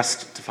their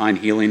quest to find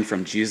healing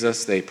from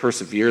Jesus, they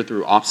persevered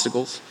through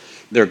obstacles.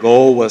 Their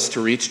goal was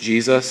to reach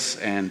Jesus,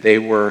 and they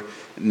were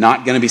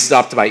not going to be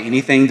stopped by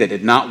anything. They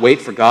did not wait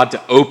for God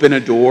to open a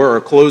door or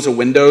close a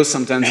window.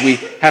 Sometimes we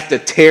have to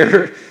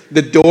tear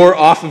the door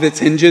off of its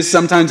hinges.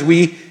 Sometimes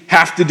we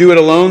have to do it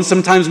alone.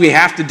 Sometimes we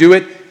have to do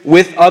it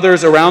with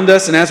others around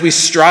us. And as we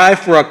strive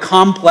for a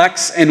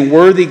complex and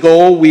worthy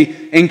goal,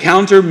 we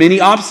encounter many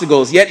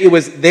obstacles. Yet it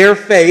was their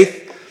faith,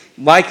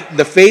 like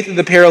the faith of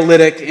the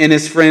paralytic and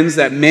his friends,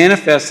 that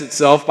manifests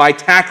itself by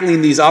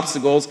tackling these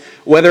obstacles,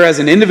 whether as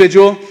an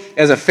individual,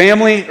 as a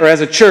family, or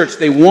as a church.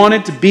 They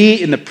wanted to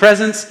be in the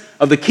presence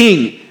of the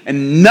King,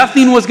 and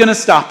nothing was going to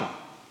stop them.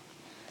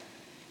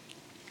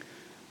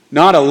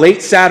 Not a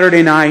late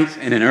Saturday night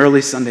and an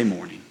early Sunday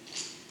morning.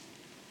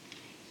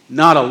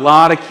 Not a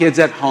lot of kids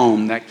at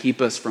home that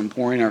keep us from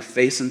pouring our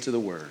face into the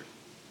Word.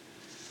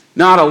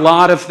 Not a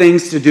lot of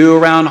things to do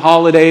around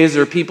holidays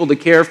or people to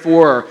care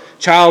for or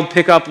child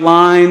pickup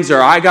lines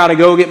or I got to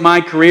go get my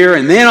career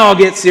and then I'll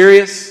get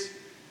serious.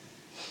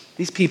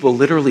 These people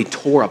literally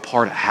tore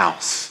apart a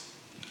house.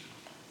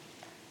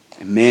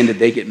 And man, did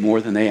they get more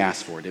than they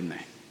asked for, didn't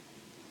they?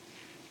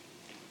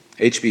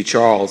 H.B.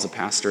 Charles, a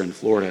pastor in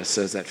Florida,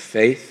 says that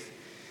faith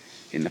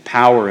in the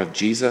power of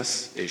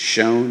Jesus is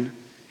shown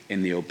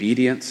in the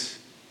obedience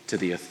to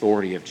the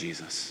authority of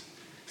Jesus.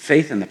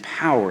 Faith in the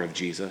power of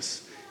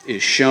Jesus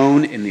is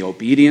shown in the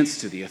obedience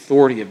to the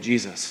authority of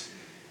Jesus.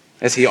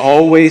 As he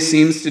always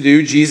seems to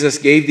do, Jesus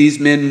gave these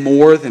men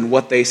more than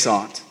what they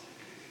sought.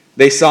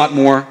 They sought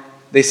more.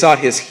 They sought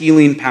his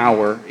healing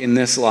power in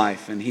this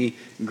life, and he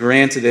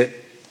granted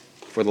it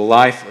for the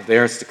life of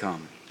theirs to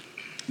come.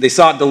 They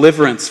sought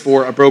deliverance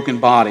for a broken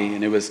body,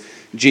 and it was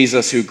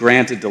Jesus who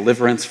granted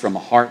deliverance from a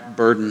heart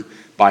burdened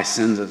by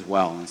sins as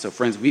well. And so,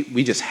 friends,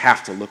 we just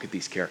have to look at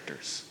these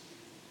characters,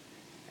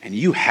 and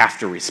you have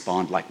to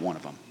respond like one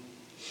of them.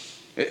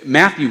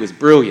 Matthew was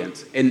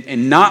brilliant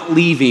in not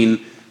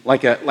leaving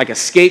like a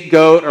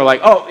scapegoat or like,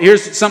 oh,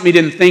 here's something he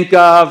didn't think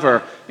of,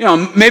 or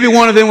maybe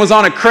one of them was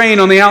on a crane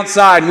on the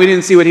outside and we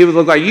didn't see what he would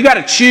look like. You got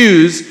to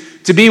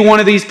choose to be one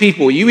of these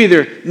people. You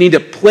either need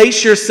to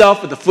place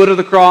yourself at the foot of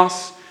the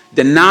cross,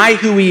 deny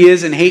who he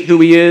is and hate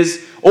who he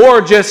is, or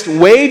just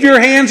wave your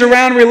hands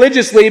around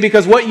religiously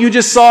because what you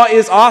just saw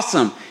is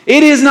awesome.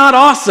 It is not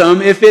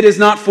awesome if it is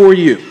not for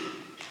you.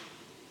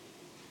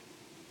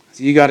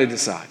 So you got to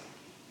decide.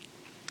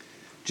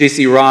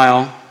 J.C.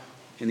 Ryle,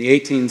 in the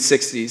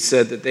 1860s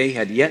said that they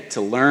had yet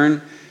to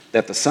learn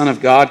that the Son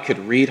of God could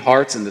read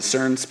hearts and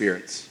discern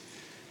spirits.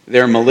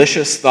 Their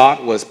malicious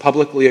thought was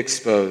publicly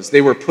exposed. They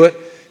were put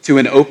to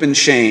an open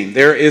shame.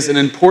 There is an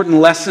important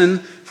lesson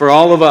for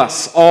all of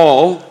us.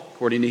 All,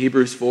 according to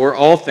Hebrews 4,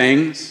 all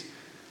things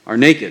are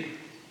naked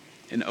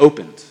and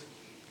opened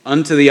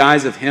unto the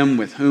eyes of him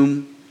with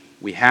whom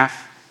we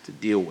have to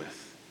deal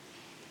with.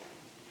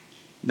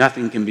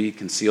 Nothing can be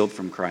concealed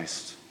from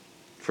Christ.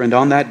 Friend,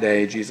 on that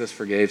day, Jesus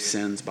forgave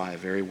sins by a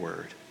very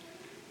word.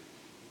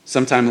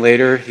 Sometime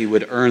later, he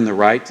would earn the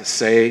right to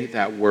say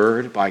that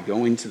word by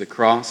going to the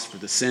cross for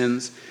the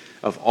sins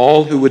of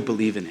all who would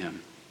believe in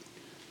him.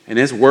 And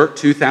his work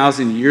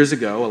 2,000 years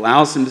ago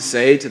allows him to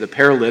say to the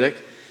paralytic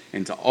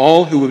and to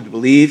all who would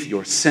believe,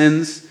 your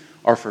sins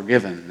are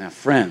forgiven. Now,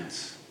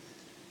 friends,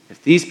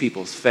 if these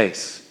people's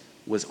face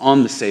was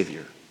on the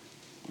Savior,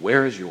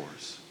 where is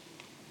yours?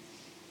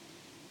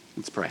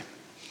 Let's pray.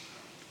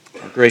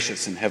 Our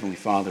gracious and heavenly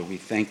Father, we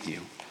thank you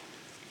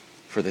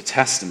for the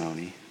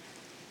testimony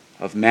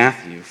of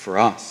Matthew for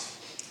us,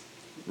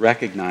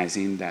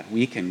 recognizing that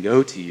we can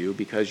go to you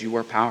because you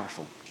are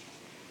powerful.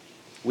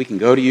 We can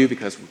go to you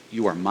because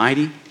you are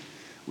mighty.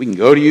 We can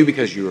go to you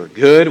because you are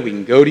good. We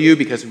can go to you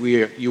because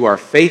you are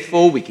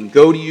faithful. We can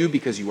go to you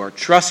because you are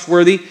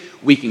trustworthy.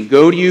 We can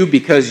go to you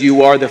because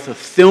you are the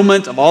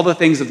fulfillment of all the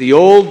things of the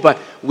old, but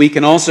we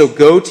can also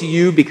go to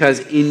you because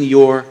in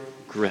your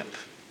grip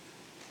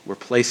we're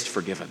placed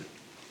forgiven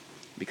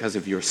because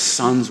of your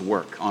Son's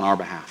work on our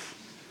behalf.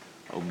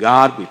 Oh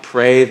God, we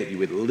pray that you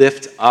would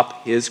lift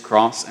up his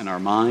cross in our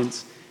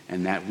minds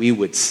and that we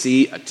would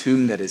see a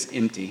tomb that is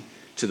empty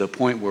to the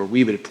point where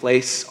we would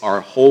place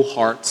our whole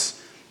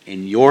hearts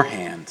in your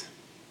hand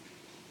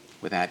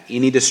without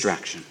any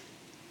distraction,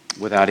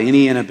 without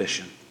any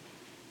inhibition,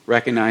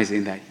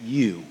 recognizing that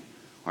you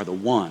are the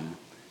one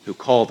who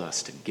called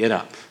us to get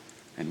up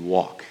and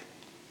walk.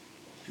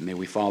 And may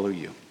we follow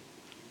you.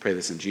 Pray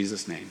this in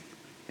Jesus' name.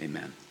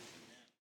 Amen.